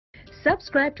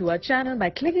Subscribe to our channel by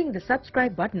clicking the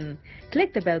subscribe button.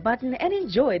 Click the bell button and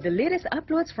enjoy the latest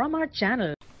uploads from our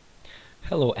channel.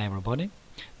 Hello everybody.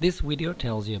 This video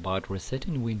tells you about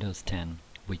resetting Windows 10,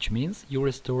 which means you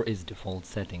restore its default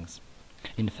settings.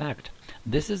 In fact,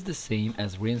 this is the same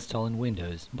as reinstalling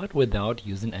Windows, but without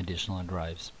using additional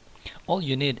drives. All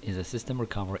you need is a system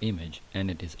recovery image,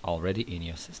 and it is already in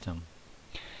your system.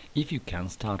 If you can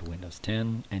start Windows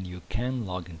 10 and you can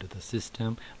log into the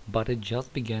system, but it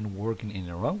just began working in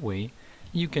the wrong way,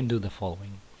 you can do the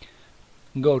following.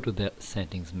 Go to the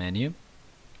Settings menu,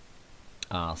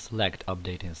 select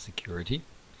Update and Security,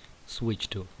 switch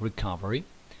to Recovery,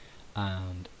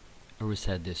 and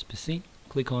reset this PC.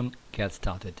 Click on Get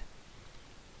Started.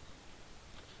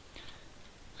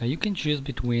 You can choose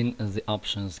between the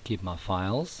options Keep My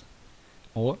Files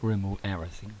or Remove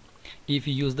Everything. If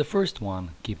you use the first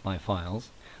one, Keep My Files,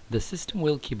 the system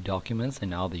will keep documents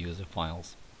and other user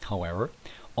files. However,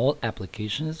 all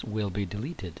applications will be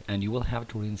deleted and you will have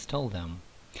to reinstall them.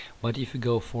 But if you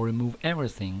go for Remove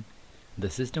Everything, the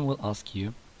system will ask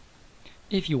you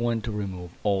if you want to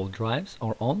remove all drives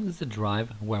or only the drive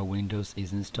where Windows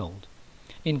is installed,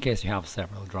 in case you have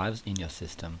several drives in your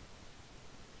system.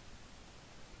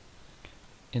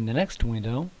 In the next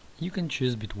window, you can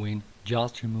choose between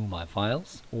Just Remove My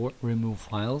Files or Remove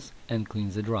Files and Clean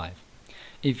the Drive.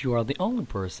 If you are the only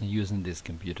person using this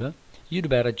computer, you'd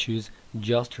better choose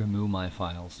Just Remove My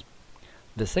Files.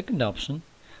 The second option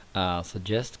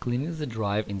suggests cleaning the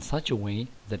drive in such a way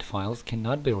that files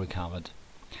cannot be recovered.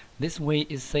 This way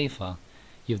is safer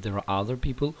if there are other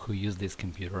people who use this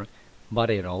computer, but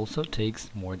it also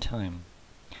takes more time.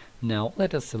 Now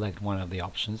let us select one of the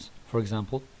options, for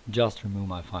example, Just Remove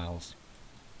My Files.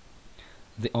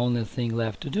 The only thing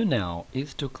left to do now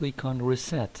is to click on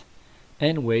Reset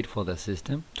and wait for the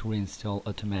system to reinstall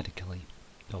automatically.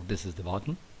 So this is the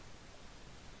button.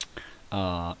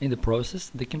 In the process,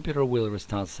 the computer will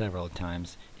restart several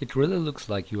times. It really looks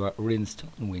like you are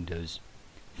reinstalling Windows.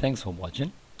 Thanks for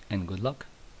watching and good luck.